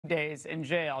days in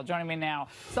jail. Joining me now,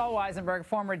 Saul Weisenberg,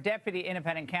 former deputy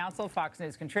independent counsel, Fox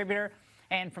News contributor.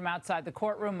 And from outside the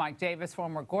courtroom, Mike Davis,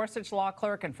 former Gorsuch law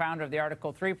clerk and founder of the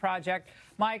Article 3 Project.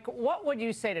 Mike, what would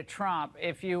you say to Trump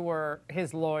if you were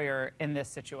his lawyer in this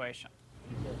situation?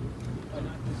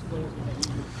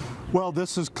 Well,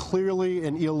 this is clearly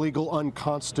an illegal,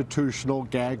 unconstitutional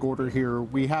gag order here.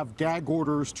 We have gag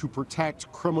orders to protect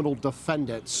criminal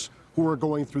defendants who are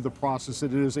going through the process.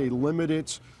 It is a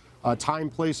limited time,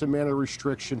 place, and manner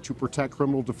restriction to protect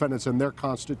criminal defendants and their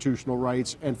constitutional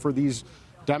rights. And for these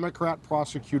Democrat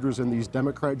prosecutors and these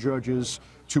Democrat judges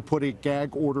to put a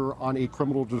gag order on a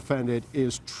criminal defendant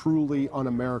is truly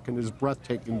un-American. It is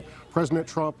breathtaking. President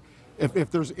Trump,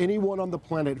 if there's anyone on the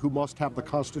planet who must have the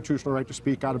constitutional right to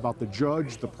speak out about the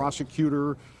judge, the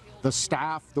prosecutor, the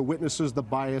staff, the witnesses, the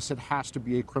bias, it has to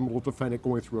be a criminal defendant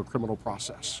going through a criminal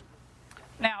process.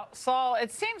 Now, Saul,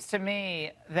 it seems to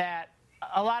me that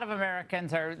a lot of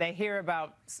Americans they hear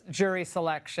about jury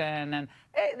selection and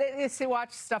they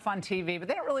watch stuff on TV, but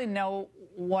they don't really know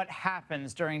what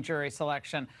happens during jury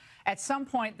selection. At some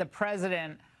point, the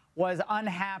president was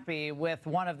unhappy with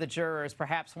one of the jurors,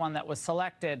 perhaps one that was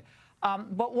selected.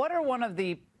 But what are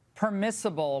the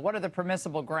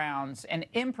permissible grounds and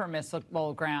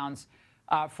impermissible grounds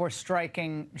for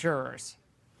striking jurors?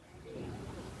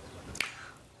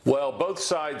 Well, both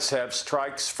sides have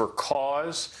strikes for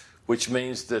cause, which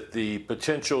means that the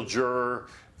potential juror,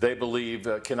 they believe,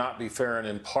 cannot be fair and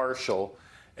impartial,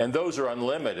 and those are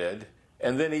unlimited.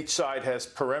 And then each side has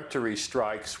peremptory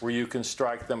strikes where you can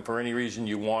strike them for any reason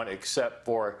you want except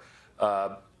for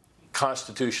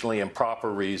constitutionally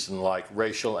improper reason like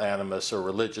racial animus or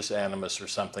religious animus or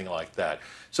something like that.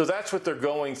 So that's what they're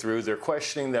going through. They're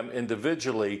questioning them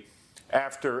individually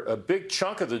after a big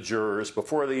chunk of the jurors,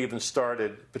 before they even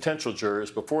started, potential jurors,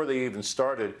 before they even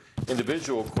started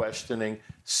individual questioning,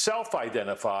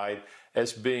 self-identified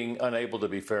as being unable to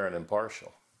be fair and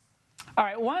impartial. All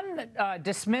right, one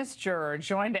dismissed juror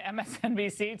joined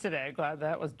MSNBC today, glad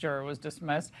that juror was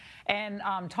dismissed, and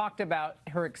talked about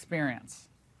her experience.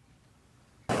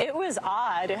 It was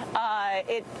odd.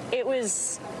 It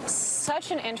was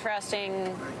such an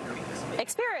interesting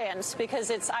experience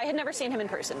because I had never seen him in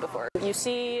person before. You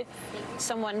see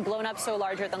someone blown up so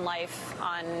larger than life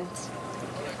on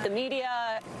the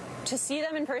media. To see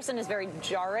them in person is very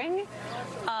jarring,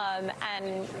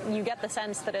 and you get the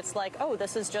sense that it's like, oh,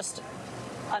 this is just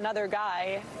another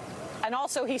guy, and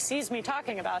also he sees me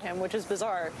talking about him, which is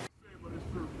bizarre.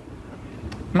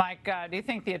 Mike, do you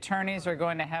think the attorneys are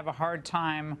going to have a hard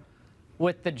time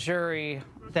with the jury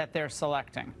that they're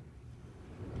selecting?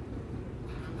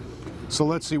 So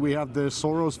let's see, we have the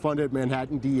Soros-funded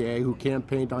Manhattan DA who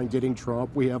campaigned on getting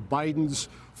Trump. We have Biden's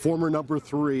former number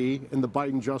 3 in the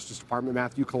Biden Justice Department,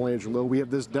 Matthew Colangelo. We have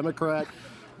this Democrat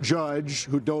judge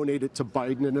who donated to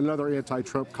Biden and another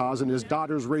anti-Trump cause, and his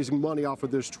daughter's raising money off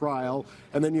of this trial.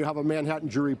 And then you have a Manhattan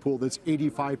jury pool that's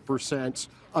 85%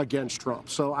 against Trump.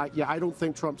 So, I don't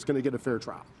think Trump's going to get a fair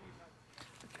trial.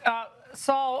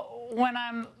 So when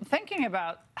I'm thinking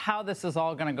about how this is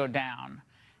all going to go down,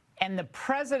 and the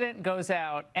president goes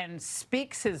out and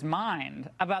speaks his mind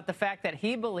about the fact that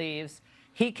he believes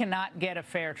he cannot get a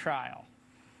fair trial,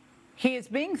 he is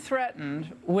being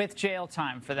threatened with jail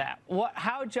time for that.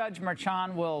 How Judge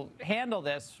Merchan will handle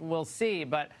this, we'll see.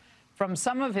 But from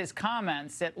some of his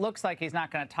comments, it looks like he's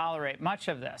not going to tolerate much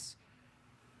of this.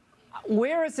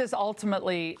 Where is this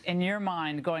ultimately, in your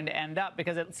mind, going to end up?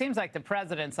 Because it seems like the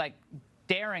president's like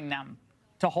daring them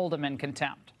to hold him in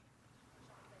contempt.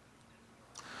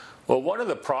 Well, one of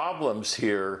the problems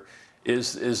here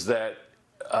is that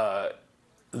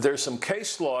there's some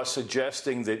case law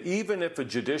suggesting that even if a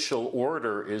judicial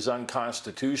order is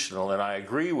unconstitutional, and I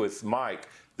agree with Mike,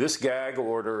 this gag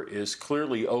order is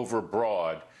clearly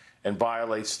overbroad and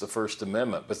violates the First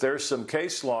Amendment. But there's some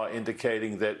case law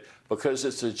indicating that because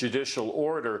it's a judicial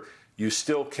order, you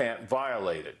still can't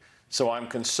violate it. So I'm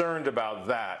concerned about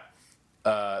that.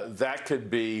 That could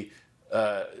be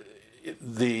one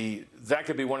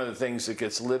of the things that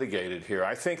gets litigated here.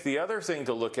 I think the other thing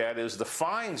to look at is the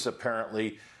fines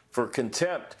apparently for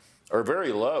contempt are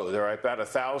very low. They're about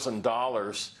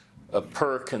 $1,000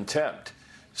 per contempt.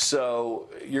 So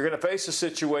you're going to face a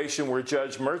situation where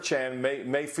Judge Merchan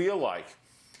may feel like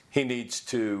he needs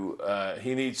to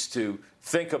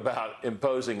think about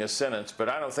imposing a sentence, but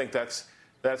I don't think that's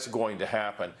going to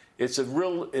happen. It's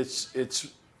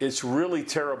really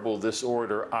terrible, this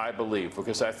order, I believe,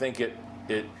 because I think it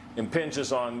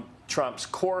impinges on Trump's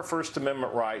core First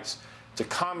Amendment rights to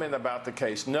comment about the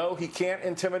case. No, he can't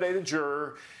intimidate a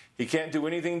juror. He can't do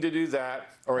anything to do that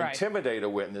or intimidate a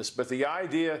witness. But the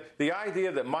idea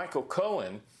that Michael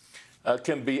Cohen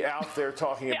can be out there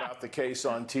talking about the case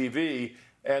on TV,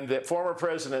 and that former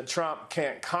President Trump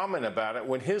can't comment about it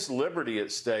when his liberty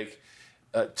at stake,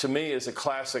 to me, is a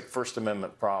classic First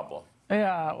Amendment problem.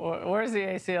 Yeah, where's the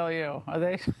ACLU? Are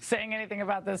they saying anything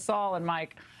about this? Saul and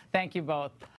Mike, thank you both.